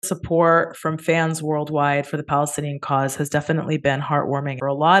Support from fans worldwide for the Palestinian cause has definitely been heartwarming for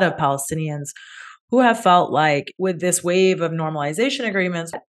a lot of Palestinians who have felt like with this wave of normalization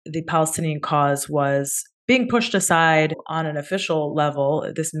agreements, the Palestinian cause was being pushed aside on an official level.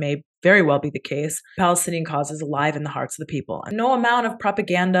 This may very well be the case. Palestinian cause is alive in the hearts of the people. No amount of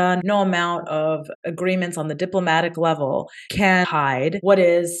propaganda, no amount of agreements on the diplomatic level can hide what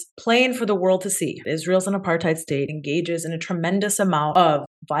is plain for the world to see. Israel's an apartheid state engages in a tremendous amount of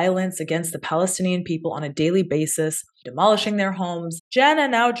violence against the Palestinian people on a daily basis, demolishing their homes. Jana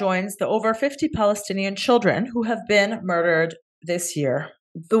now joins the over 50 Palestinian children who have been murdered this year.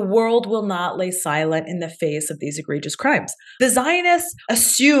 The world will not lay silent in the face of these egregious crimes. The Zionists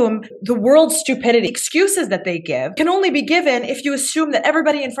assume the world's stupidity. Excuses that they give can only be given if you assume that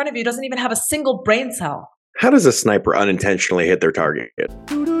everybody in front of you doesn't even have a single brain cell. How does a sniper unintentionally hit their target?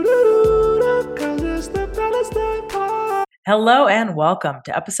 Hello and welcome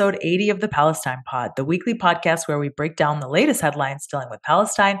to episode 80 of the Palestine Pod, the weekly podcast where we break down the latest headlines dealing with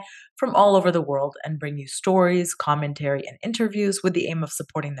Palestine from all over the world and bring you stories, commentary, and interviews with the aim of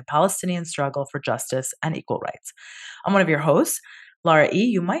supporting the Palestinian struggle for justice and equal rights. I'm one of your hosts, Lara E.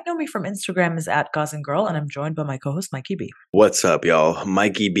 You might know me from Instagram as @GazanGirl, and I'm joined by my co-host, Mikey B. What's up, y'all?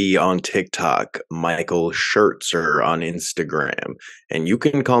 Mikey B on TikTok, Michael Schertzer on Instagram, and you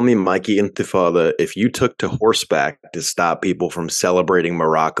can call me Mikey Intifada if you took to horseback to stop people from celebrating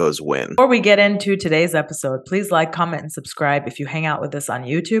Morocco's win. Before we get into today's episode, please like, comment, and subscribe if you hang out with us on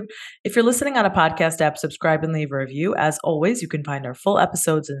YouTube. If you're listening on a podcast app, subscribe and leave a review. As always, you can find our full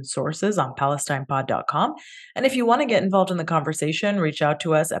episodes and sources on PalestinePod.com. And if you want to get involved in the conversation, reach out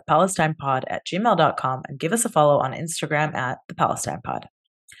to us at PalestinePod@gmail.com and give us a follow on Instagram at the Palestine Pod.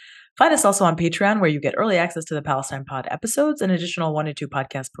 Find us also on Patreon, where you get early access to the Palestine Pod episodes, an additional 1 to 2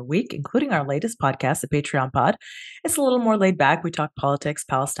 podcasts per week, including our latest podcast, the Patreon Pod. It's a little more laid back. We talk politics,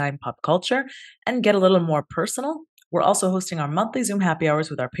 Palestine, pop culture, and get a little more personal. We're also hosting our monthly Zoom happy hours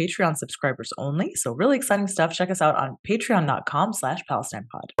with our Patreon subscribers only. So really exciting stuff. Check us out on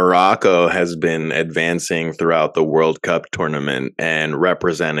patreon.com/PalestinePod. Morocco has been advancing throughout the World Cup tournament and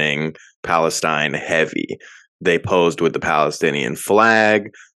representing Palestine heavy. They posed with the Palestinian flag.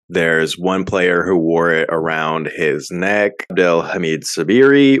 There's one player who wore it around his neck. Abdelhamid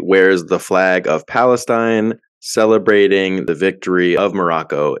Sabiri wears the flag of Palestine, celebrating the victory of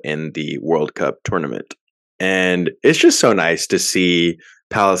Morocco in the World Cup tournament. And it's just so nice to see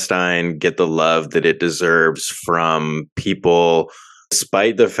Palestine get the love that it deserves from people,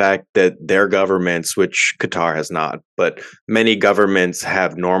 despite the fact that their governments, which Qatar has not, but many governments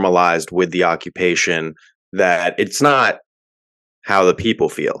have normalized with the occupation that it's not how the people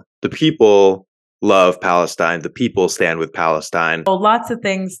feel. The people love Palestine. The people stand with Palestine. So lots of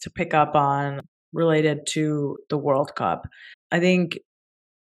things to pick up on related to the World Cup. I think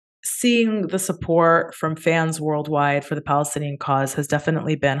seeing the support from fans worldwide for the Palestinian cause has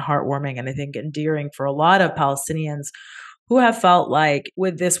definitely been heartwarming and I think endearing for a lot of Palestinians who have felt like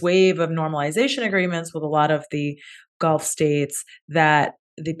with this wave of normalization agreements with a lot of the Gulf states that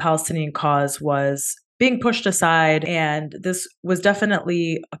the Palestinian cause was being pushed aside. And this was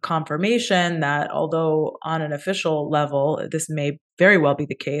definitely a confirmation that although on an official level, this may very well be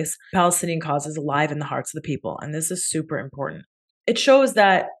the case, Palestinian cause is alive in the hearts of the people. And this is super important. It shows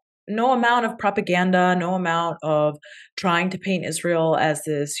that no amount of propaganda, no amount of trying to paint Israel as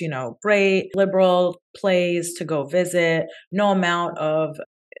this, great liberal place to go visit, no amount of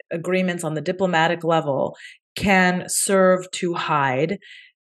agreements on the diplomatic level can serve to hide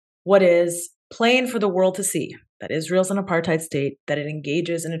what is plain for the world to see, that Israel's an apartheid state, that it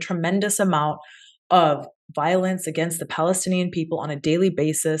engages in a tremendous amount of violence against the Palestinian people on a daily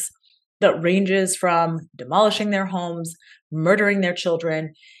basis that ranges from demolishing their homes, murdering their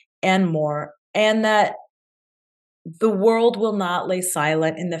children, and more, and that the world will not lay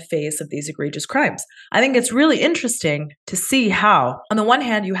silent in the face of these egregious crimes. I think it's really interesting to see how, on the one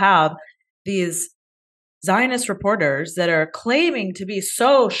hand, you have these Zionist reporters that are claiming to be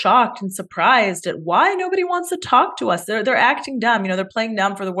so shocked and surprised at why nobody wants to talk to us. They're acting dumb. They're playing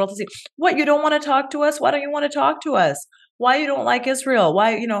dumb for the world to see. What, you don't want to talk to us? Why don't you want to talk to us? Why you don't like Israel?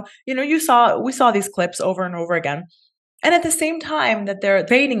 Why, we saw these clips over and over again. And at the same time that they're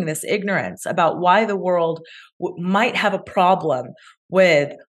feigning this ignorance about why the world might have a problem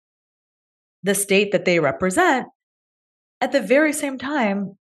with the state that they represent, at the very same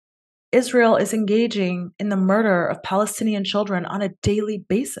time, Israel is engaging in the murder of Palestinian children on a daily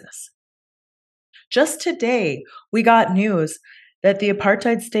basis. Just today, we got news that the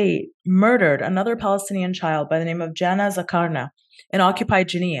apartheid state murdered another Palestinian child by the name of Jana Zakarneh in occupied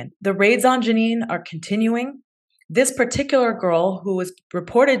Jenin. The raids on Jenin are continuing. This particular girl, who was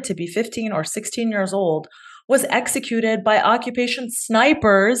reported to be 15 or 16 years old, was executed by occupation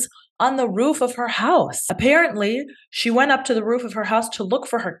snipers on the roof of her house. Apparently, she went up to the roof of her house to look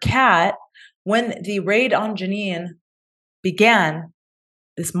for her cat when the raid on Jenin began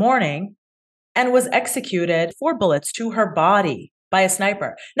this morning and was executed 4 bullets to her body by a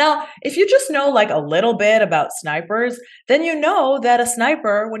sniper. Now, if you just know like a little bit about snipers, then you know that a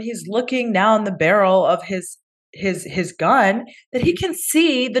sniper, when he's looking down the barrel of his gun, that he can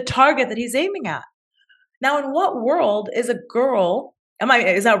see the target that he's aiming at. Now, in what world is a girl?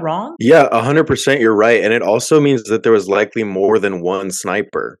 Is that wrong? Yeah, 100% you're right. And it also means that there was likely more than one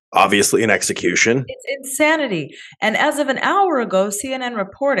sniper. Obviously an execution. It's insanity. And as of an hour ago, CNN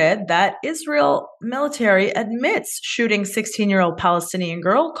reported that Israel military admits shooting 16-year-old Palestinian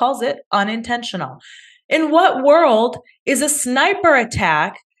girl, calls it unintentional. In what world is a sniper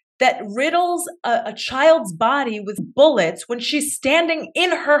attack that riddles a child's body with bullets when she's standing in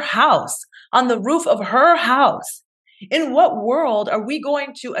her house, on the roof of her house? In what world are we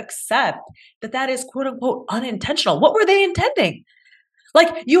going to accept that that is quote unquote unintentional? What were they intending?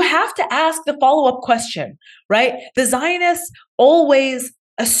 Like, you have to ask the follow-up question, right? The Zionists always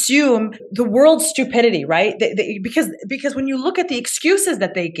assume the world's stupidity, right? Because when you look at the excuses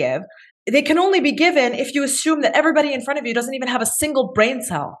that they give, they can only be given if you assume that everybody in front of you doesn't even have a single brain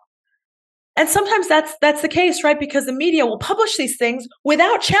cell. And sometimes that's the case, right? Because the media will publish these things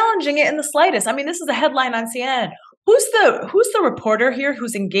without challenging it in the slightest. I mean, this is a headline on CNN. Who's the reporter here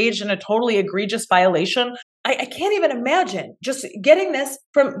who's engaged in a totally egregious violation? I can't even imagine just getting this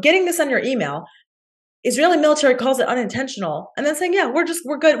on your email. Israeli military calls it unintentional, and then saying, "Yeah, we're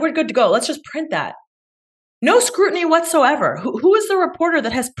good to go. Let's just print that." No scrutiny whatsoever. Who is the reporter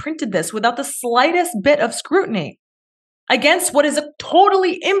that has printed this without the slightest bit of scrutiny against what is a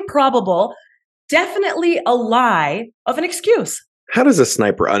totally improbable, definitely a lie of an excuse? How does a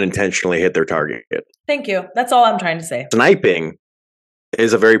sniper unintentionally hit their target? Thank you. That's all I'm trying to say. Sniping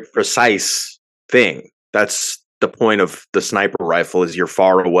is a very precise thing. That's the point of the sniper rifle, is you're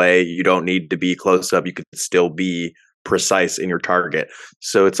far away. You don't need to be close up. You could still be precise in your target.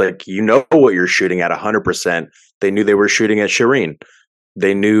 So it's like, you know what you're shooting at 100%. They knew they were shooting at Shireen.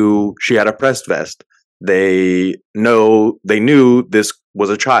 They knew she had a pressed vest. They knew this was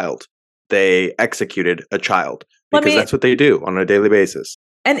a child. They executed a child because that's what they do on a daily basis.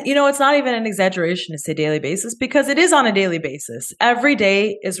 And, it's not even an exaggeration to say daily basis, because it is on a daily basis. Every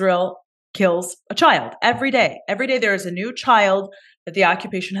day, Israel kills a child. Every day. Every day there is a new child that the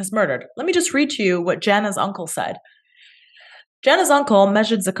occupation has murdered. Let me just read to you what Jana's uncle said. Jana's uncle, Jana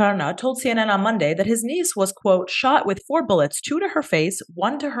Zakarneh, told CNN on Monday that his niece was, quote, shot with 4 bullets, 2 to her face,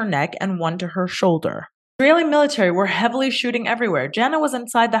 1 to her neck, and 1 to her shoulder. Israeli military were heavily shooting everywhere. Jana was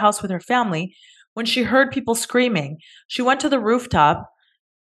inside the house with her family when she heard people screaming. She went to the rooftop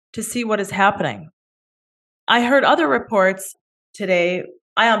to see what is happening. I heard other reports today.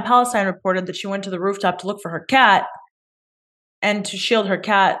 On Palestine reported that she went to the rooftop to look for her cat and to shield her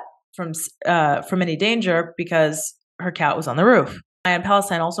cat from any danger because her cat was on the roof. On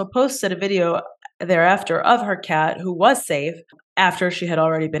Palestine also posted a video thereafter of her cat, who was safe after she had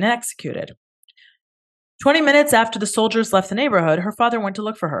already been executed. 20 minutes after the soldiers left the neighborhood, her father went to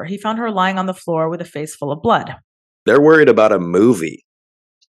look for her. He found her lying on the floor with a face full of blood. They're worried about a movie.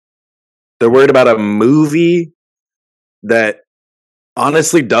 They're worried about a movie that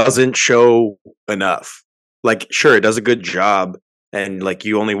honestly doesn't show enough. Like, sure, it does a good job, and like,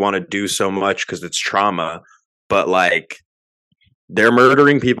 you only want to do so much because it's trauma, but like, they're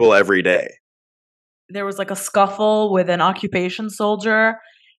murdering people every day. There was like a scuffle with an occupation soldier,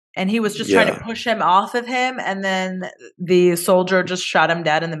 and he was just trying to push him off of him, and then the soldier just shot him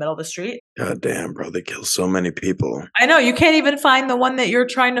dead in the middle of the street. God damn, bro, they kill so many people. I know, you can't even find the one that you're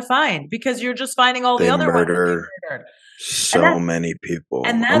trying to find because you're just finding all the other ones. They murdered so many people.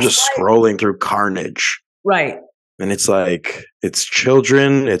 And I'm just scrolling through carnage. Right. And it's like, it's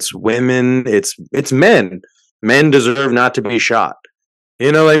children, it's women, it's men. Men deserve not to be shot.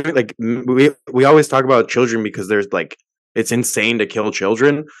 Like we always talk about children because there's like, it's insane to kill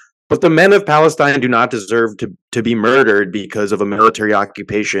children, but the men of Palestine do not deserve to be murdered because of a military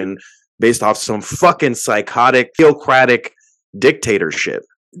occupation based off some fucking psychotic, theocratic dictatorship.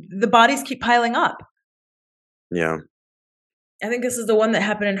 The bodies keep piling up. Yeah. I think this is the one that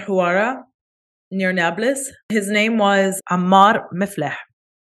happened in Huwara, near Nablus. His name was Ammar Mifleh.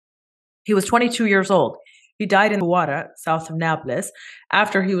 He was 22 years old. He died in Huwara, south of Nablus,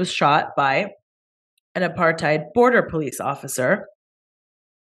 after he was shot by an apartheid border police officer.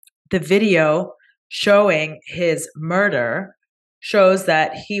 The video showing his murder shows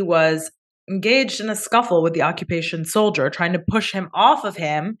that he was engaged in a scuffle with the occupation soldier, trying to push him off of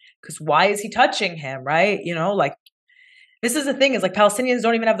him, because why is he touching him, right? Like, this is the thing, is like Palestinians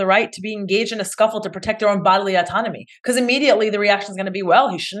don't even have the right to be engaged in a scuffle to protect their own bodily autonomy, because immediately the reaction is going to be, well,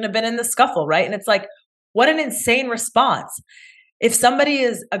 he shouldn't have been in the scuffle, right? And it's like, what an insane response. If somebody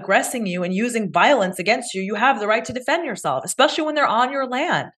is aggressing you and using violence against you, you have the right to defend yourself, especially when they're on your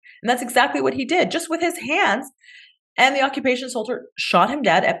land. And that's exactly what he did, just with his hands. And the occupation soldier shot him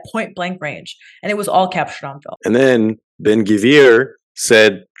dead at point blank range. And it was all captured on film. And then Ben-Gvir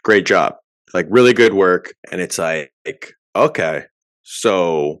said, great job, like really good work. And it's like, okay,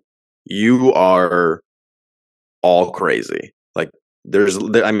 so you are all crazy. Like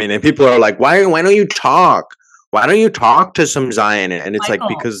and people are like, why don't you talk? Why don't you talk to some Zionists? And it's Michael,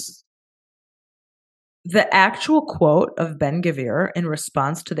 like, because the actual quote of Ben-Gvir in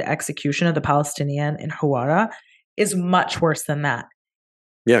response to the execution of the Palestinian in Hawara is much worse than that.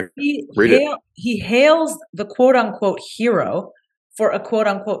 Yeah, he hails the quote unquote hero for a quote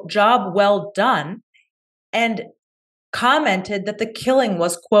unquote job well done, and commented that the killing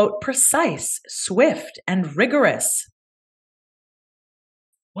was, quote, precise, swift, and rigorous.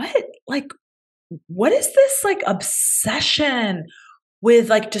 What is this like obsession with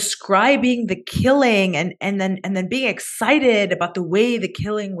like describing the killing and then being excited about the way the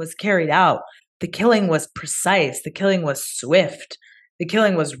killing was carried out? The killing was precise, the killing was swift, the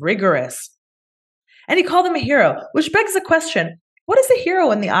killing was rigorous. And he called him a hero, which begs the question, what is a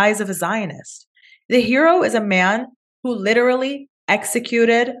hero in the eyes of a Zionist? The hero is a man who literally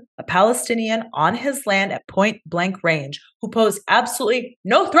executed a Palestinian on his land at point blank range, who posed absolutely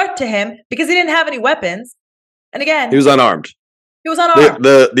no threat to him because he didn't have any weapons. And again, he was unarmed.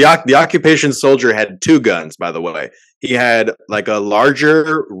 The occupation soldier had 2 guns, by the way. He had like a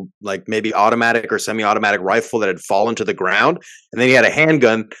larger, like maybe automatic or semi-automatic rifle that had fallen to the ground. And then he had a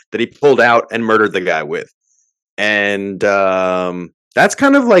handgun that he pulled out and murdered the guy with. And that's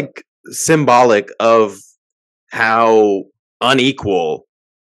kind of like symbolic of how unequal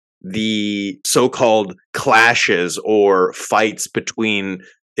the so-called clashes or fights between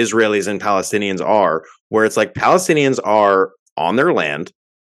Israelis and Palestinians are, where it's like Palestinians are on their land,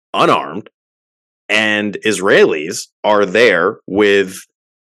 unarmed, and Israelis are there with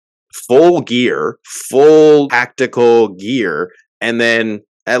full gear, full tactical gear, and then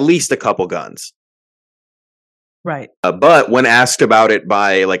at least a couple guns. Right. But when asked about it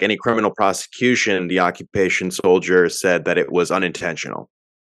by like any criminal prosecution, the occupation soldier said that it was unintentional.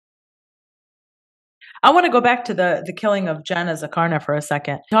 I want to go back to the killing of Jana Zakarneh for a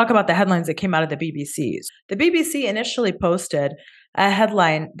second. Talk about the headlines that came out of the BBC. The BBC initially posted a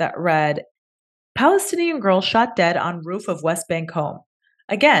headline that read, Palestinian girl shot dead on roof of West Bank home.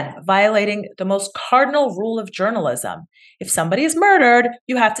 Again, violating the most cardinal rule of journalism. If somebody is murdered,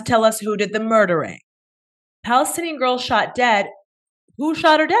 you have to tell us who did the murdering. Palestinian girl shot dead. Who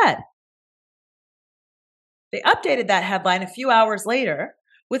shot her dead? They updated that headline a few hours later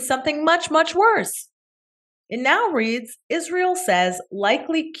with something much, much worse. It now reads, Israel says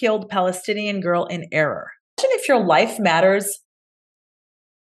likely killed Palestinian girl in error. Imagine if your life matters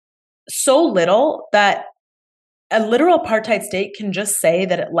so little that a literal apartheid state can just say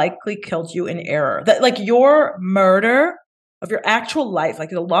that it likely killed you in error. That like your murder of your actual life,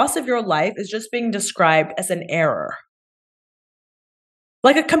 like the loss of your life, is just being described as an error.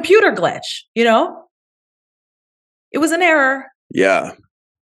 Like a computer glitch, It was an error. Yeah.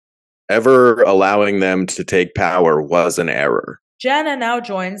 Ever allowing them to take power was an error. Jana now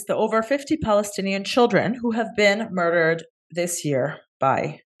joins the over 50 Palestinian children who have been murdered this year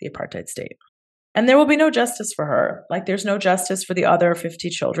by the apartheid state. And there will be no justice for her. Like there's no justice for the other 50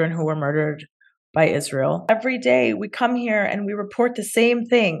 children who were murdered by Israel. Every day we come here and we report the same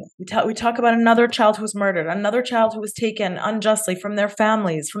thing. We talk about another child who was murdered, another child who was taken unjustly from their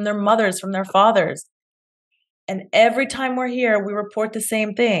families, from their mothers, from their fathers. And every time we're here, we report the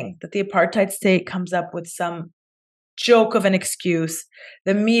same thing, that the apartheid state comes up with some joke of an excuse.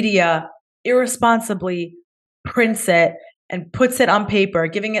 The media irresponsibly prints it and puts it on paper,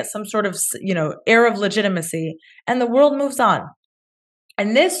 giving it some sort of, air of legitimacy, and the world moves on.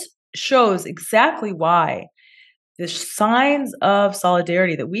 And this shows exactly why the signs of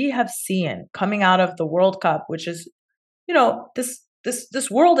solidarity that we have seen coming out of the World Cup, which is, this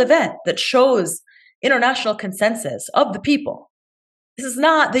world event that shows international consensus of the people. This is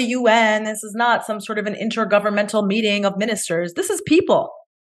not the UN. This is not some sort of an intergovernmental meeting of ministers. This is people.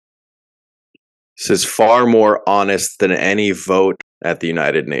 This is far more honest than any vote at the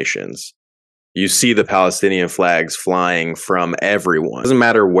United Nations. You see the Palestinian flags flying from everyone. It doesn't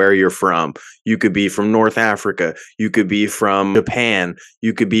matter where you're from. You could be from North Africa. You could be from Japan.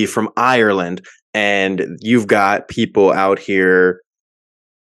 You could be from Ireland. And you've got people out here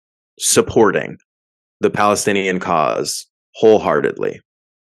supporting the Palestinian cause wholeheartedly.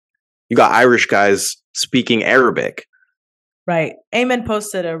 You got Irish guys speaking Arabic. Right. Eamon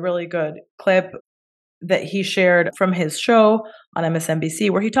posted a really good clip that he shared from his show on MSNBC,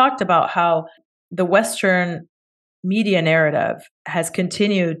 where he talked about how the Western media narrative has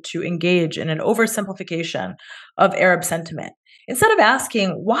continued to engage in an oversimplification of Arab sentiment. Instead of asking,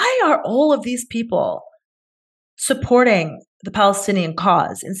 why are all of these people supporting the Palestinian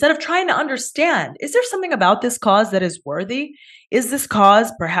cause? Instead of trying to understand, is there something about this cause that is worthy? Is this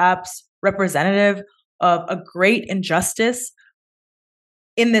cause perhaps representative of a great injustice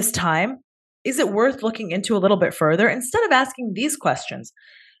in this time? Is it worth looking into a little bit further? Instead of asking these questions,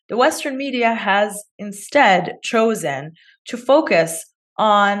 the Western media has instead chosen to focus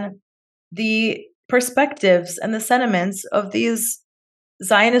on the perspectives and the sentiments of these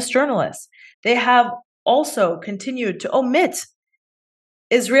Zionist journalists. They have also continued to omit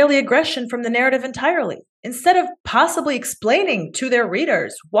Israeli aggression from the narrative entirely. Instead of possibly explaining to their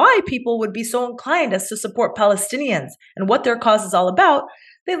readers why people would be so inclined as to support Palestinians and what their cause is all about,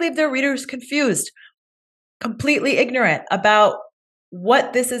 they leave their readers confused, completely ignorant about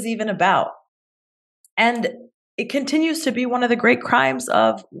what this is even about. And it continues to be one of the great crimes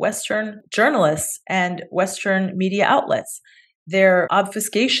of Western journalists and Western media outlets, their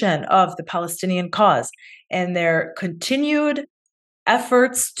obfuscation of the Palestinian cause and their continued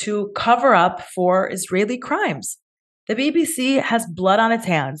efforts to cover up for Israeli crimes. The BBC has blood on its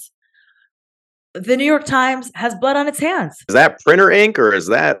hands. The New York Times has blood on its hands. Is that printer ink or is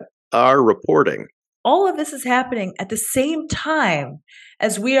that our reporting? All of this is happening at the same time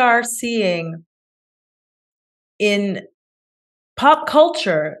as we are seeing in pop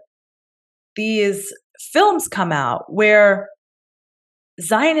culture these films come out where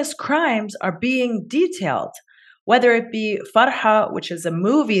Zionist crimes are being detailed, whether it be Farha, which is a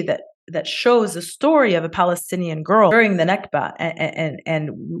movie that shows the story of a Palestinian girl during the Nakba, and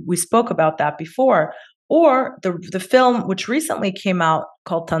we spoke about that before, or the film which recently came out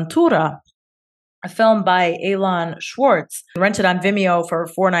called Tantura, a film by Alon Schwarz, rented on Vimeo for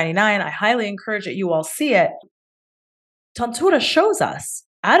 $4.99. I highly encourage that you all see it. Tantura shows us,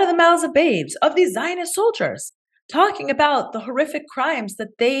 out of the mouths of babes, of these Zionist soldiers, talking about the horrific crimes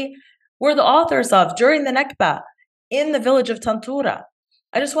that they were the authors of during the Nakba in the village of Tantura.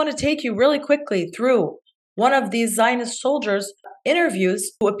 I just want to take you really quickly through one of these Zionist soldiers'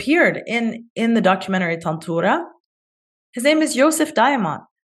 interviews who appeared in the documentary Tantura. His name is Yosef Diamant,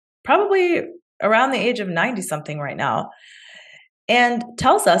 probably around the age of 90-something right now, and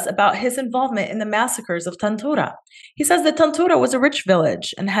tells us about his involvement in the massacres of Tantura. He says that Tantura was a rich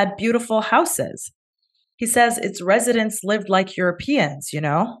village and had beautiful houses. He says its residents lived like Europeans,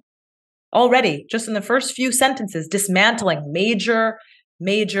 already, just in the first few sentences, dismantling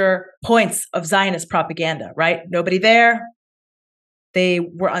major points of Zionist propaganda, right? Nobody there. They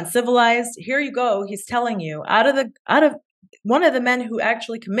were uncivilized. Here you go. He's telling you out of one of the men who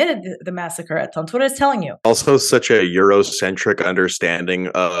actually committed the massacre at Tantura is telling you. Also such a Eurocentric understanding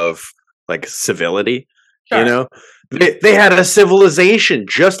of like civility, Sure. They had a civilization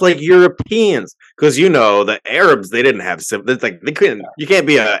just like Europeans, because the Arabs, they didn't have it's like they couldn't. You can't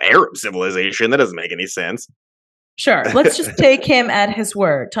be an Arab civilization. That doesn't make any sense. Sure. Let's just take him at his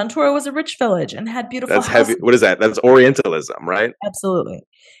word. Tantura was a rich village and had beautiful houses. Heavy. What is that? That's Orientalism, right? Absolutely.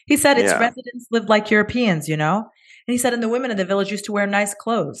 He said its residents lived like Europeans, And he said, and the women in the village used to wear nice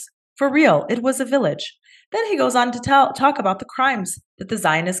clothes. For real, it was a village. Then he goes on to talk about the crimes that the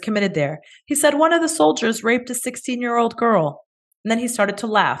Zionists committed there. He said one of the soldiers raped a 16-year-old girl. And then he started to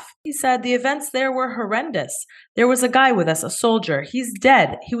laugh. He said the events there were horrendous. There was a guy with us, a soldier. He's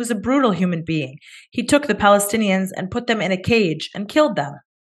dead. He was a brutal human being. He took the Palestinians and put them in a cage and killed them.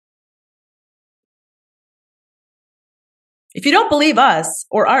 If you don't believe us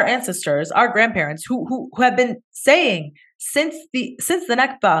or our ancestors, our grandparents, who have been saying since the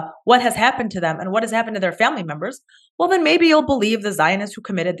Nakba what has happened to them and what has happened to their family members, well, then maybe you'll believe the Zionists who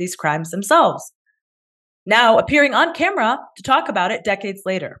committed these crimes themselves, now appearing on camera to talk about it decades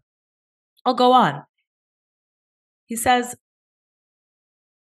later. I'll go on. He says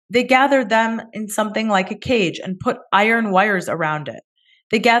they gathered them in something like a cage and put iron wires around it.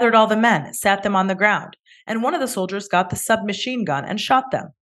 They gathered all the men, sat them on the ground, and one of the soldiers got the submachine gun and shot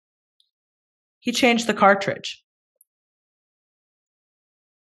them. He changed the cartridge.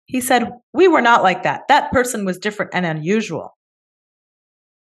 He said, we were not like that. That person was different and unusual.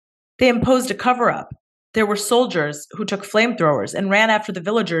 They imposed a cover-up. There were soldiers who took flamethrowers and ran after the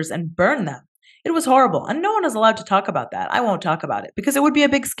villagers and burned them. It was horrible, and no one is allowed to talk about that. I won't talk about it because it would be a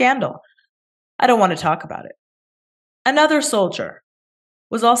big scandal. I don't want to talk about it. Another soldier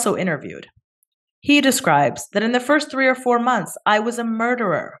was also interviewed. He describes that in the first 3 or 4 months, I was a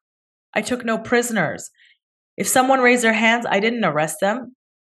murderer. I took no prisoners. If someone raised their hands, I didn't arrest them.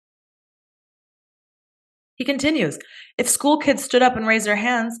 He continues, if school kids stood up and raised their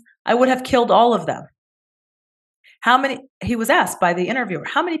hands, I would have killed all of them. He was asked by the interviewer,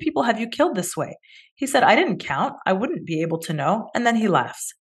 how many people have you killed this way? He said, I didn't count. I wouldn't be able to know. And then he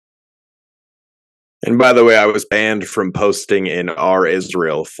laughs. And by the way, I was banned from posting in our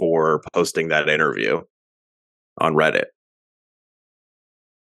Israel for posting that interview on Reddit.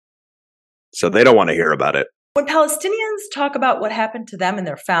 So they don't want to hear about it. When Palestinians talk about what happened to them and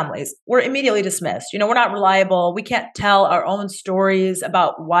their families, we're immediately dismissed. We're not reliable. We can't tell our own stories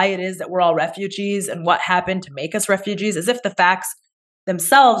about why it is that we're all refugees and what happened to make us refugees, as if the facts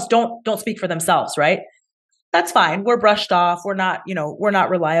themselves don't speak for themselves, right? That's fine. We're brushed off. We're not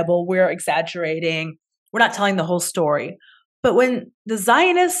reliable. We're exaggerating. We're not telling the whole story. But when the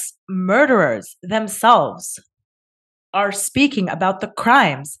Zionist murderers themselves are speaking about the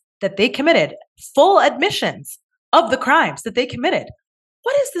crimes that they committed, full admissions of the crimes that they committed,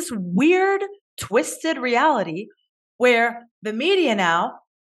 what is this weird, twisted reality where the media now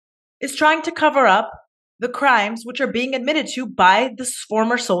is trying to cover up the crimes which are being admitted to by the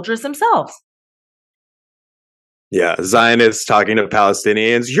former soldiers themselves? Yeah, Zionists talking to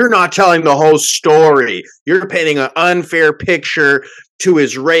Palestinians. You're not telling the whole story. You're painting an unfair picture to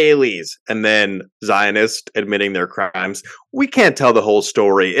Israelis. And then Zionists admitting their crimes. We can't tell the whole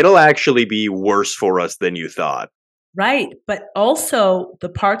story. It'll actually be worse for us than you thought. Right. But also the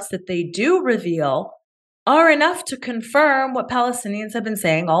parts that they do reveal are enough to confirm what Palestinians have been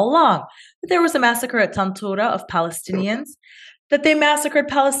saying all along. That there was a massacre at Tantura of Palestinians, that they massacred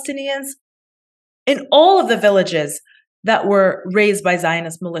Palestinians in all of the villages that were raised by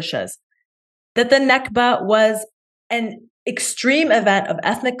Zionist militias, that the Nakba was an extreme event of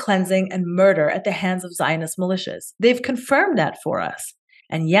ethnic cleansing and murder at the hands of Zionist militias. They've confirmed that for us.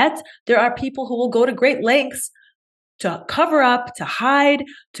 And yet there are people who will go to great lengths to cover up, to hide,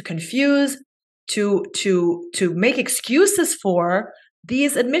 to confuse, to make excuses for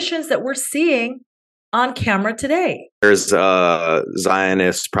these admissions that we're seeing on camera today. There's a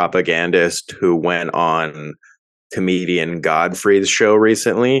Zionist propagandist who went on comedian Godfrey's show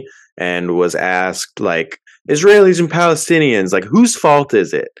recently and was asked, like, Israelis and Palestinians, like, whose fault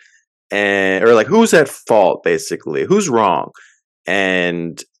is it? Or like, who's at fault, basically? Who's wrong?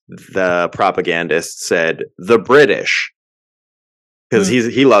 And the propagandist said, the British. Because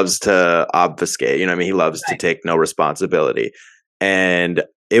he loves to obfuscate, he loves to take no responsibility. And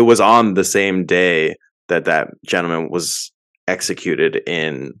it was on the same day that gentleman was executed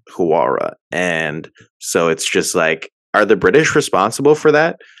in Huwara. And so it's just like, are the British responsible for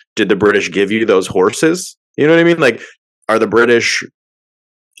that? Did the British give you those horses? You know what I mean? Like, are the British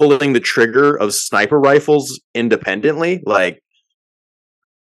pulling the trigger of sniper rifles independently? Like,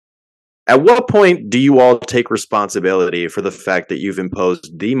 at what point do you all take responsibility for the fact that you've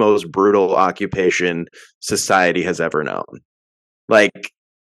imposed the most brutal occupation society has ever known? Like,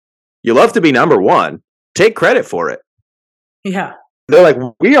 you love to be number one. Take credit for it. Yeah. They're like,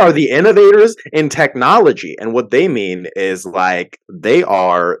 we are the innovators in technology. And what they mean is, like, they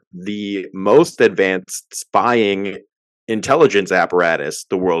are the most advanced spying intelligence apparatus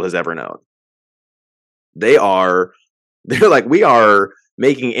the world has ever known. They're like, we are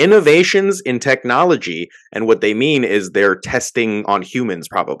making innovations in technology. And what they mean is they're testing on humans,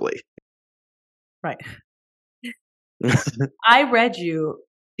 probably. Right. I read you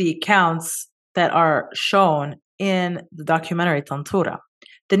the accounts that are shown in the documentary Tantura.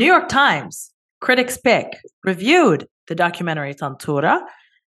 The New York Times, critics pick, reviewed the documentary Tantura.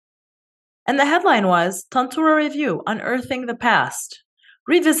 And the headline was, Tantura Review, Unearthing the Past.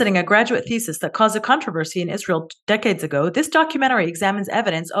 Revisiting a graduate thesis that caused a controversy in Israel decades ago, this documentary examines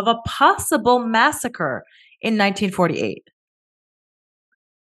evidence of a possible massacre in 1948.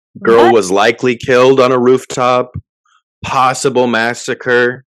 Girl was likely killed on a rooftop. Possible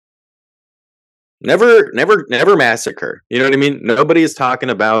massacre. Never massacre. You know what I mean? Nobody is talking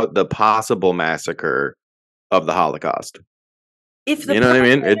about the possible massacre of the Holocaust. You know what I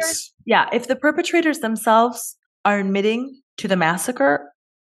mean? If the perpetrators themselves are admitting to the massacre,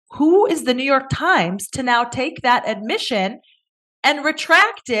 who is the New York Times to now take that admission and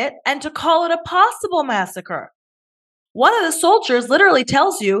retract it and to call it a possible massacre? One of the soldiers literally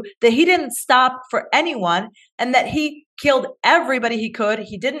tells you that he didn't stop for anyone and that he killed everybody he could.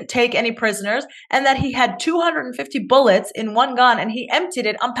 He didn't take any prisoners, and that he had 250 bullets in one gun and he emptied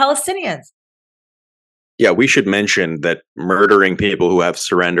it on Palestinians. Yeah, we should mention that murdering people who have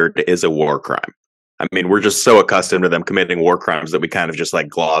surrendered is a war crime. I mean, we're just so accustomed to them committing war crimes that we kind of just like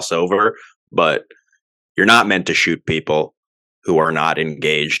gloss over, but you're not meant to shoot people who are not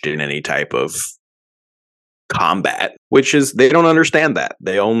engaged in any type of combat, which is, they don't understand that.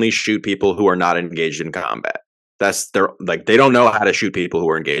 They only shoot people who are not engaged in combat. They don't know how to shoot people who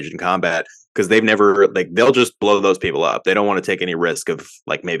are engaged in combat because they've never, they'll just blow those people up. They don't want to take any risk of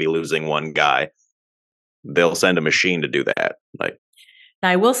maybe losing one guy. They'll send a machine to do that. Now,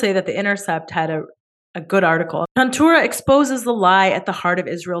 I will say that The Intercept had a good article. Tantura exposes the lie at the heart of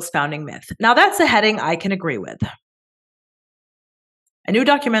Israel's founding myth. Now, that's a heading I can agree with. A new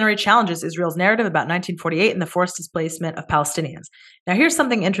documentary challenges Israel's narrative about 1948 and the forced displacement of Palestinians. Now, here's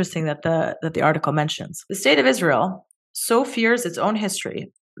something interesting that the article mentions. The state of Israel so fears its own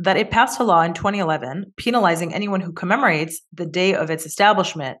history that it passed a law in 2011 penalizing anyone who commemorates the day of its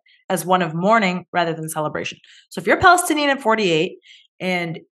establishment as one of mourning rather than celebration. So if you're Palestinian in 48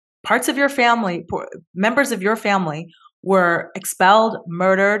 and parts of your family, members of your family were expelled,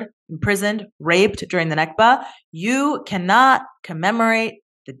 murdered, imprisoned, raped during the Nakba, you cannot commemorate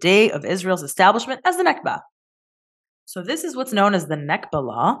the day of Israel's establishment as the Nakba. So this is what's known as the Nakba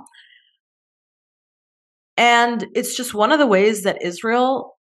law. And it's just one of the ways that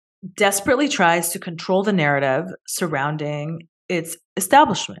Israel desperately tries to control the narrative surrounding its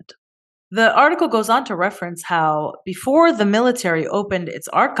establishment. The article goes on to reference how before the military opened its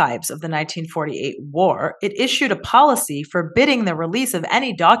archives of the 1948 war, it issued a policy forbidding the release of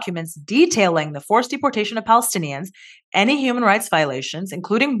any documents detailing the forced deportation of Palestinians, any human rights violations,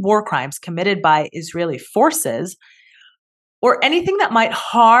 including war crimes committed by Israeli forces, or anything that might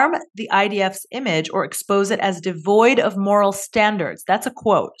harm the IDF's image or expose it as devoid of moral standards. That's a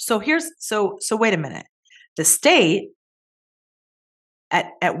quote. So wait a minute. The state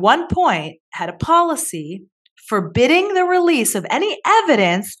at one point had a policy forbidding the release of any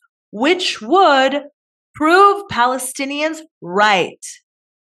evidence which would prove Palestinians right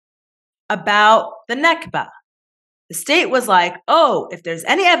about the Nakba. The state was like, oh, if there's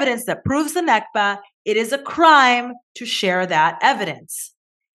any evidence that proves the Nakba, it is a crime to share that evidence.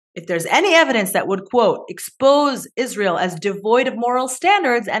 If there's any evidence that would, quote, expose Israel as devoid of moral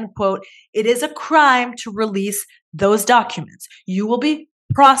standards, end quote, it is a crime to release those documents. You will be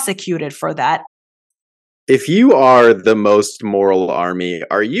prosecuted for that. If you are the most moral army,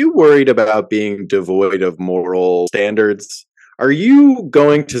 are you worried about being devoid of moral standards? Are you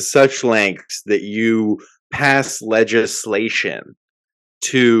going to such lengths that you pass legislation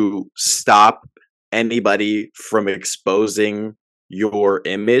to stop anybody from exposing your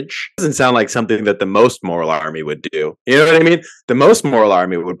image? Doesn't sound like something that the most moral army would do. You know what I mean? The most moral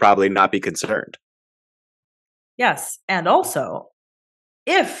army would probably not be concerned. Yes. And also,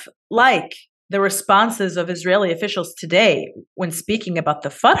 if, like the responses of Israeli officials today when speaking about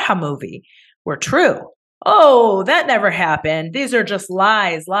the Fatah movie were true, oh, that never happened. These are just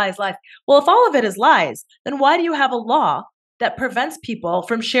lies, lies, lies. Well, if all of it is lies, then why do you have a law that prevents people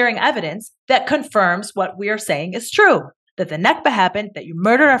from sharing evidence that confirms what we are saying is true? That the Nakba happened, that you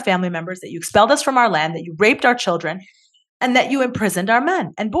murdered our family members, that you expelled us from our land, that you raped our children, and that you imprisoned our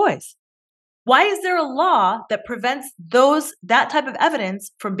men and boys. Why is there a law that prevents that type of evidence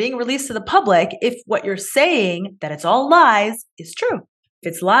from being released to the public if what you're saying, that it's all lies, is true?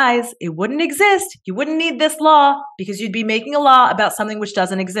 If it's lies, it wouldn't exist. You wouldn't need this law because you'd be making a law about something which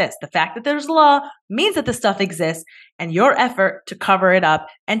doesn't exist. The fact that there's a law means that the stuff exists, and your effort to cover it up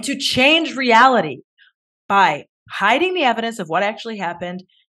and to change reality by hiding the evidence of what actually happened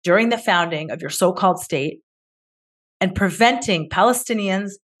during the founding of your so-called state and preventing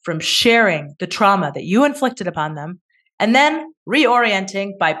Palestinians from sharing the trauma that you inflicted upon them, and then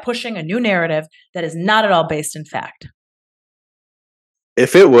reorienting by pushing a new narrative that is not at all based in fact.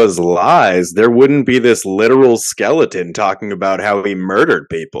 If it was lies, there wouldn't be this literal skeleton talking about how he murdered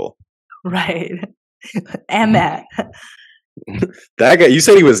people. Right. And that. That guy, you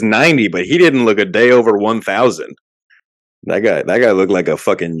said he was 90, but he didn't look a day over 1,000. That guy looked like a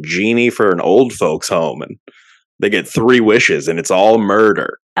fucking genie for an old folks home, and they get 3 wishes, and it's all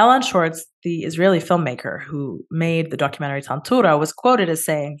murder. Alon Schwarz, the Israeli filmmaker who made the documentary Tantura, was quoted as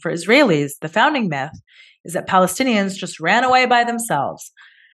saying, for Israelis, the founding myth is that Palestinians just ran away by themselves.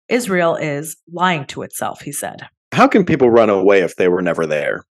 Israel is lying to itself, he said. How can people run away if they were never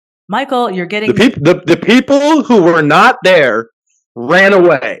there? Michael, you're getting... The people who were not there ran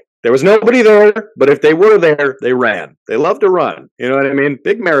away. There was nobody there, but if they were there, they ran. They love to run. You know what I mean?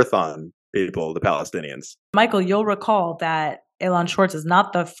 Big marathon. people, the Palestinians. Michael, you'll recall that Alon Schwarz is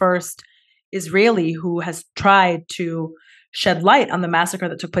not the first Israeli who has tried to shed light on the massacre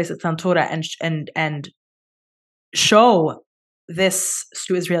that took place at Tantura and show this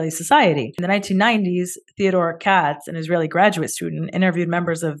to Israeli society. In the 1990s, Theodore Katz, an Israeli graduate student, interviewed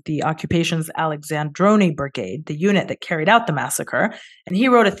members of the occupation's Alexandroni Brigade, the unit that carried out the massacre, and he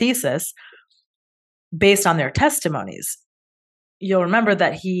wrote a thesis based on their testimonies. You'll remember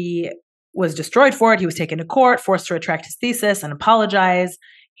that he was destroyed for it. He was taken to court, forced to retract his thesis and apologize.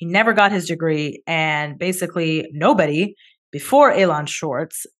 He never got his degree, and basically nobody before Alon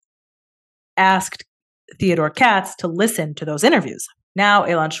Schwarz asked Theodore Katz to listen to those interviews. Now,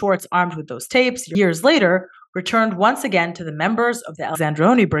 Alon Schwarz, armed with those tapes, years later, returned once again to the members of the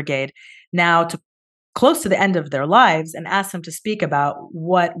Alexandroni Brigade, now to close to the end of their lives, and asked them to speak about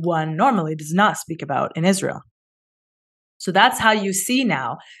what one normally does not speak about in Israel. So that's how you see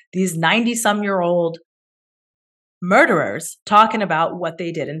now these 90-some-year-old murderers talking about what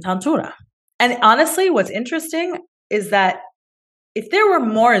they did in Tantura. And honestly, what's interesting is that if there were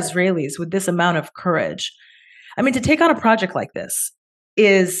more Israelis with this amount of courage, I mean, to take on a project like this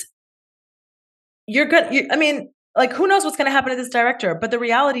is, who knows what's going to happen to this director? But the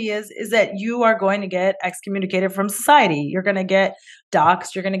reality is that you are going to get excommunicated from society. You're going to get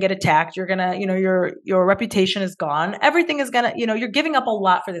doxxed. You're going to get attacked. You're going to, your reputation is gone. Everything is going to, you're giving up a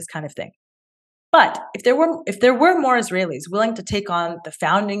lot for this kind of thing. But if there were more Israelis willing to take on the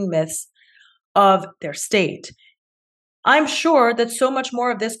founding myths of their state, I'm sure that so much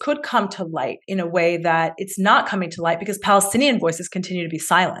more of this could come to light in a way that it's not coming to light because Palestinian voices continue to be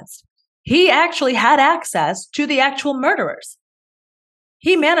silenced. He actually had access to the actual murderers.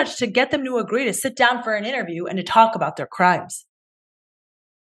 He managed to get them to agree to sit down for an interview and to talk about their crimes.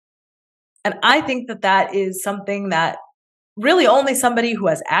 And I think that that is something that really only somebody who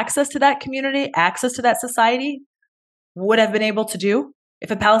has access to that community, access to that society, would have been able to do. If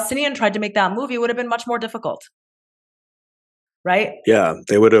a Palestinian tried to make that movie, it would have been much more difficult. Right? Yeah,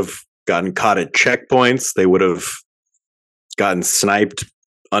 they would have gotten caught at checkpoints. They would have gotten sniped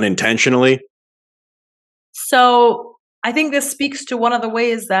unintentionally. So I think this speaks to one of the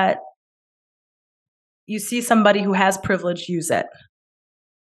ways that you see somebody who has privilege use it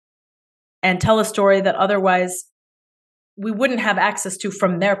and tell a story that otherwise we wouldn't have access to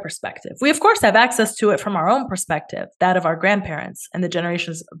from their perspective. We, of course, have access to it from our own perspective, that of our grandparents and the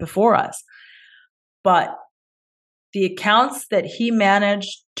generations before us. But the accounts that he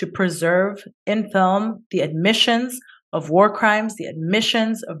managed to preserve in film, the admissions of war crimes, the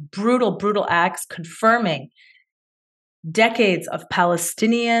admissions of brutal, brutal acts, confirming decades of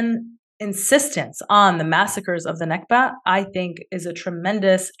Palestinian insistence on the massacres of the Nakba, I think is a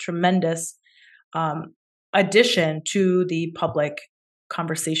tremendous, tremendous addition to the public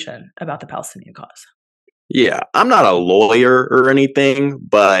conversation about the Palestinian cause. Yeah, I'm not a lawyer or anything,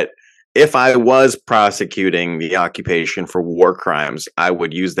 but if I was prosecuting the occupation for war crimes, I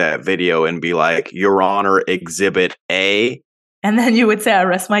would use that video and be like, Your Honor, Exhibit A. And then you would say, I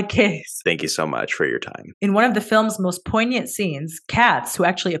rest my case. Thank you so much for your time. In one of the film's most poignant scenes, Katz, who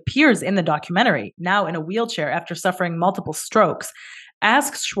actually appears in the documentary, now in a wheelchair after suffering multiple strokes,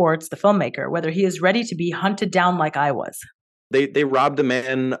 asks Schwarz, the filmmaker, whether he is ready to be hunted down like I was. They robbed a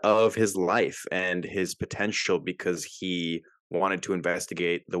man of his life and his potential because he wanted to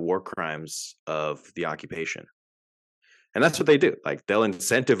investigate the war crimes of the occupation. And that's what they do. Like, they'll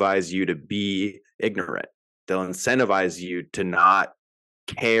incentivize you to be ignorant. They'll incentivize you to not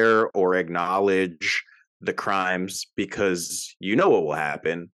care or acknowledge the crimes because you know what will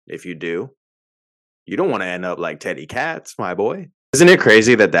happen if you do. You don't want to end up like Teddy Katz, my boy. Isn't it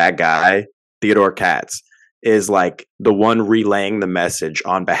crazy that guy, Theodore Katz, is like the one relaying the message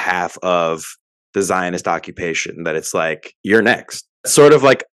on behalf of the Zionist occupation, that it's like, you're next. Sort of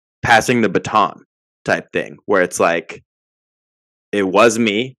like passing the baton type thing, where it's like, it was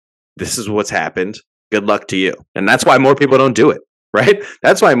me. This is what's happened. Good luck to you. And that's why more people don't do it, right?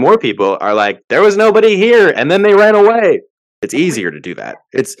 That's why more people are like, there was nobody here, and then they ran away. It's easier to do that.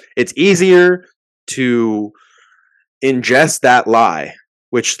 It's easier to ingest that lie,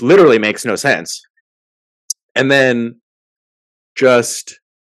 which literally makes no sense, and then just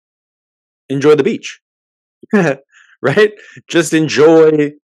enjoy the beach, right? Just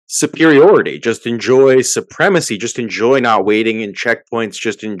enjoy superiority, just enjoy supremacy, just enjoy not waiting in checkpoints,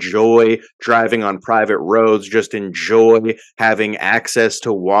 just enjoy driving on private roads, just enjoy having access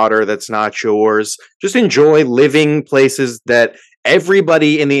to water that's not yours, just enjoy living places that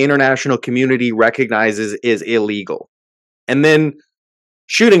everybody in the international community recognizes is illegal, and then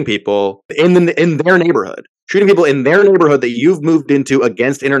shooting people in their neighborhood. shooting people in their neighborhood that you've moved into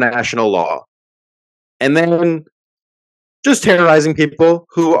against international law, and then just terrorizing people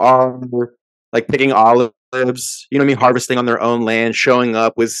who are like picking olives, you know what I mean, harvesting on their own land, showing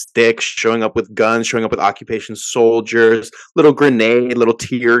up with sticks, showing up with guns, showing up with occupation soldiers, little grenade, little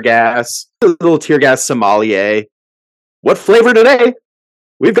tear gas sommelier. What flavor today?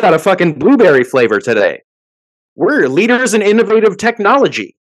 We've got a fucking blueberry flavor today. We're leaders in innovative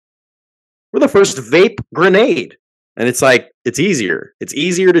technology. We're the first vape grenade. And it's like, it's easier. It's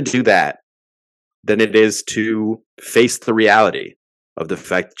easier to do that than it is to face the reality of the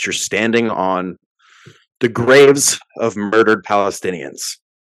fact that you're standing on the graves of murdered Palestinians.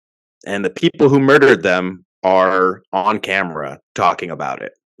 And the people who murdered them are on camera talking about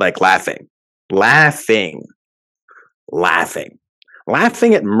it, like laughing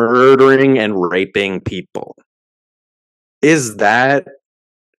at murdering and raping people. Is that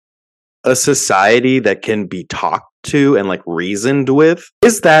a society that can be talked to and like reasoned with?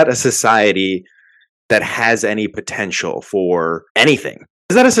 Is that a society that has any potential for anything?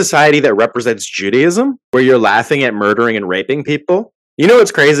 Is that a society that represents Judaism, where you're laughing at murdering and raping people? You know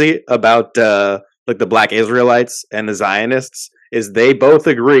what's crazy about like the Black Israelites and the Zionists is they both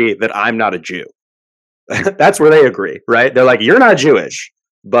agree that I'm not a Jew. That's where they agree, right? They're like, you're not Jewish,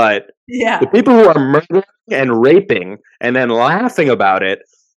 but the people who are murdering and raping and then laughing about it,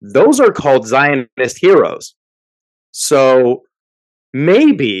 those are called Zionist heroes. So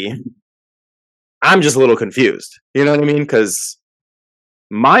maybe I'm just a little confused. You know what I mean? Because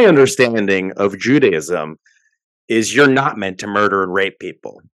my understanding of Judaism is you're not meant to murder and rape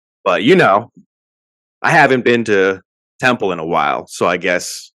people. But, you know, I haven't been to temple in a while, so I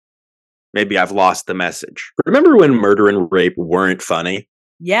guess maybe I've lost the message. Remember when murder and rape weren't funny?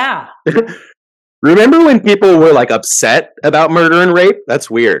 Yeah. Remember when people were like upset about murder and rape? That's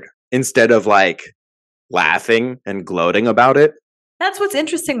weird. Instead of like laughing and gloating about it. That's what's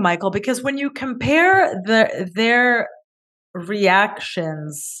interesting, Michael, because when you compare their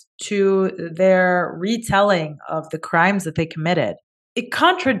reactions to their retelling of the crimes that they committed, it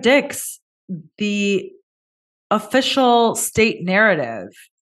contradicts the official state narrative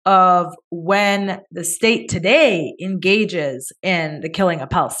of when the state today engages in the killing of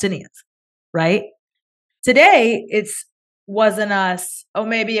Palestinians, right? Today, wasn't us. Oh,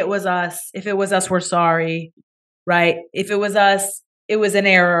 maybe it was us. If it was us, we're sorry, right? If it was us, it was an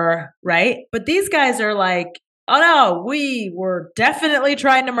error, right? But these guys are like, oh no, we were definitely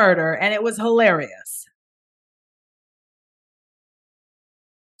trying to murder, and it was hilarious.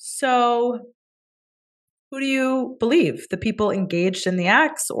 So who do you believe? The people engaged in the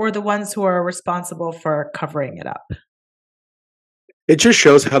acts or the ones who are responsible for covering it up? It just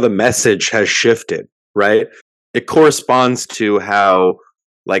shows how the message has shifted, right? It corresponds to how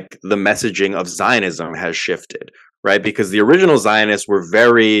like the messaging of Zionism has shifted, right? Because the original Zionists were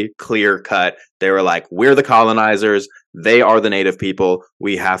very clear cut. They were like, we're the colonizers. They are the native people.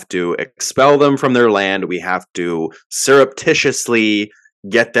 We have to expel them from their land. We have to surreptitiously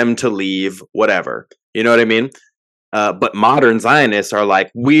get them to leave, whatever. You know what I mean? But modern Zionists are like,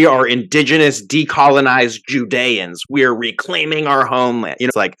 we are indigenous, decolonized Judeans. We're reclaiming our homeland. You know,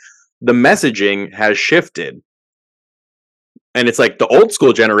 it's like the messaging has shifted. And it's like the old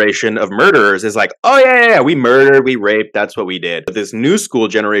school generation of murderers is like, oh, yeah, we murdered, we raped, that's what we did. But this new school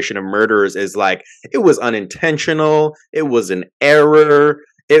generation of murderers is like, it was unintentional, it was an error,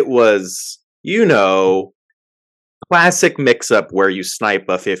 it was, you know, classic mix-up where you snipe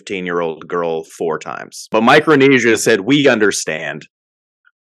a 15-year-old girl 4 times. But Micronesia said, we understand.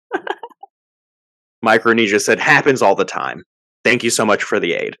 Micronesia said, happens all the time. Thank you so much for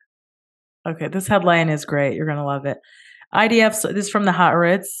the aid. Okay, this headline is great. You're going to love it. IDF, this is from the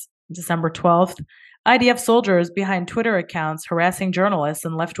Haaretz, December 12th. IDF soldiers behind Twitter accounts harassing journalists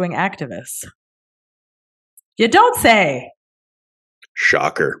and left-wing activists. You don't say!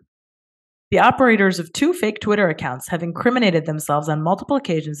 Shocker. The operators of 2 fake Twitter accounts have incriminated themselves on multiple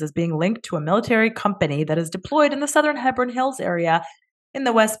occasions as being linked to a military company that is deployed in the southern Hebron Hills area in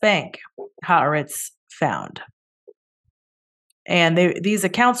the West Bank, Haaretz found. And these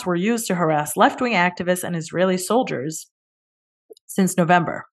accounts were used to harass left-wing activists and Israeli soldiers since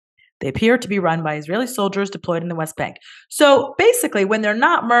November. They appear to be run by Israeli soldiers deployed in the West Bank. So basically, when they're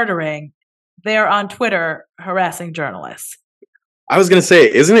not murdering, they're on Twitter harassing journalists. I was going to say,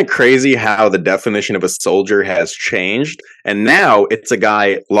 isn't it crazy how the definition of a soldier has changed? And now it's a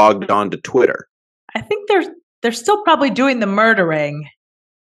guy logged on to Twitter. I think they're still probably doing the murdering.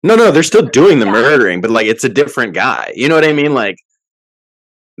 No, they're still doing the murdering, but like it's a different guy. You know what I mean? Like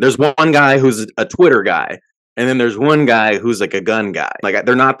there's one guy who's a Twitter guy, and then there's one guy who's like a gun guy. Like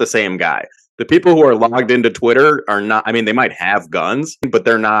they're not the same guy. The people who are logged into Twitter are not, I mean, they might have guns, but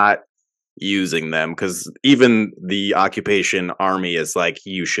they're not using them because even the occupation army is like,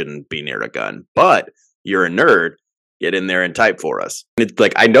 you shouldn't be near a gun, but you're a nerd. Get in there and type for us. It's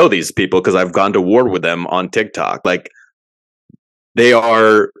like, I know these people because I've gone to war with them on TikTok. Like, they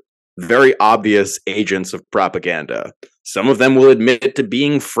are very obvious agents of propaganda. Some of them will admit to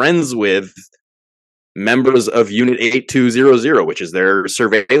being friends with members of Unit 8200, which is their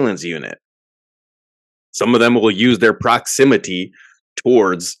surveillance unit. Some of them will use their proximity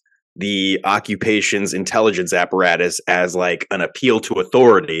towards the occupation's intelligence apparatus as like an appeal to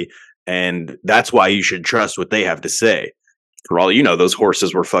authority, and that's why you should trust what they have to say. For all you know, those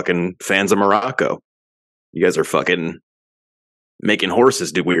horses were fucking fans of Morocco. You guys are fucking making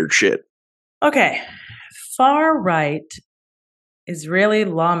horses do weird shit. Okay. Far-right Israeli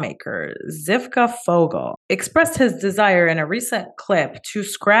lawmaker Zvika Fogel expressed his desire in a recent clip to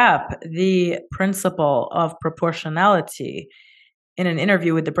scrap the principle of proportionality in an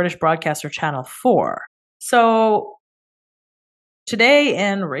interview with the British broadcaster Channel 4. So, today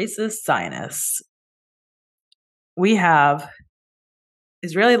in Racist Zionists, we have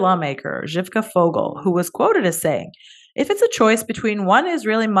Israeli lawmaker Zvika Fogel, who was quoted as saying, "If it's a choice between one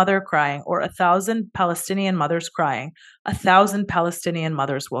Israeli mother crying or 1,000 Palestinian mothers crying, 1,000 Palestinian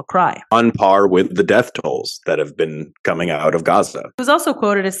mothers will cry." On par with the death tolls that have been coming out of Gaza. He was also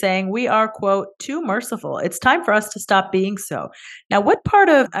quoted as saying, "We are, quote, too merciful. It's time for us to stop being so." Now, what part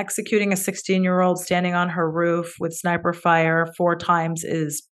of executing a 16-year-old standing on her roof with sniper fire 4 times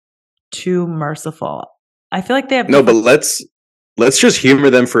is too merciful? I feel like they have... No, but let's just humor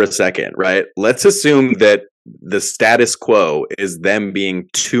them for a second, right? Let's assume that the status quo is them being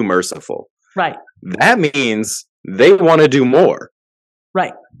too merciful. Right. That means they want to do more.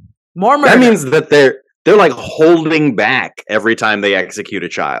 Right. More murder. That means that they're like holding back every time they execute a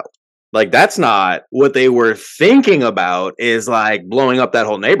child. Like, that's not what they were thinking about, is like blowing up that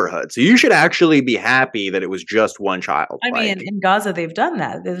whole neighborhood. So you should actually be happy that it was just one child. I mean, in Gaza, they've done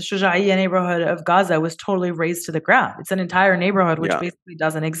that. The Shujaiya neighborhood of Gaza was totally razed to the ground. It's an entire neighborhood which basically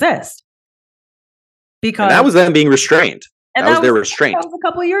doesn't exist. Because and that was them being restrained. That was their restraint. That was a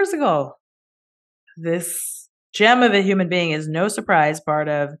couple of years ago. This gem of a human being is no surprise part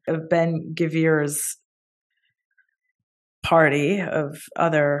of Ben Gvir's party of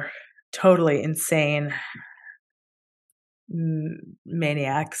other totally insane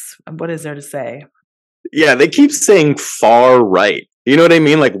maniacs. What is there to say? Yeah, they keep saying far right. You know what I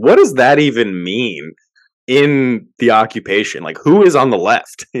mean? Like, what does that even mean in the occupation? Like, who is on the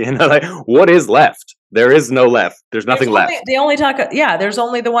left? You know, like, what is left? There is no left. There's nothing left. They only talk. Yeah, there's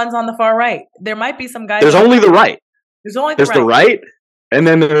only the ones on the far right. There might be some guys. There's only the right. There's the right, and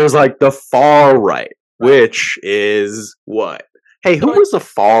then there's like the far right, which is what? Hey, who was the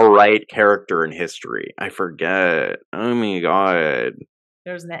far right character in history? I forget. Oh my god.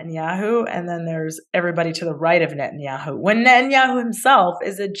 There's Netanyahu, and then there's everybody to the right of Netanyahu. When Netanyahu himself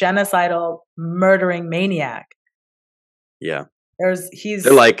is a genocidal, murdering maniac. Yeah. They're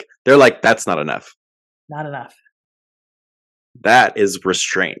like, that's not enough. Not enough. That is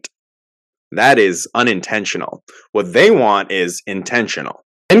restraint. That is unintentional. What they want is intentional.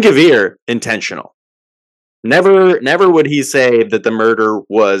 And Gvir, intentional. Never would he say that the murder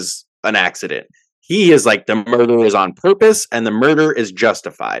was an accident. He is like, the murder is on purpose and the murder is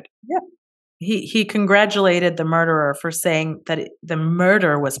justified. Yeah. He congratulated the murderer for saying that the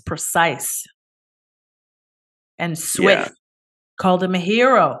murder was precise and swift. Yeah. Called him a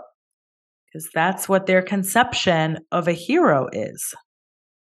hero. Because that's what their conception of a hero is.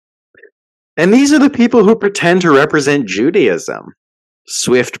 And these are the people who pretend to represent Judaism.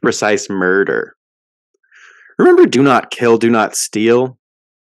 Swift, precise murder. Remember, do not kill, do not steal?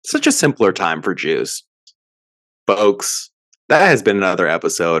 Such a simpler time for Jews. Folks, that has been another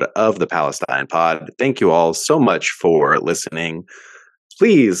episode of the Palestine Pod. Thank you all so much for listening.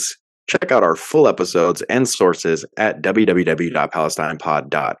 Please check out our full episodes and sources at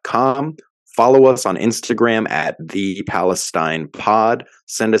www.palestinepod.com. Follow us on Instagram at The Palestine Pod.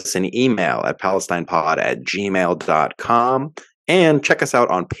 Send us an email at palestinepod@gmail.com. And check us out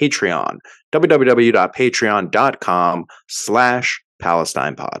on Patreon,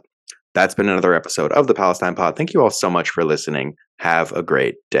 www.patreon.com/PalestinePod. That's been another episode of the Palestine Pod. Thank you all so much for listening. Have a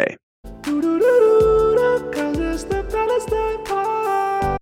great day.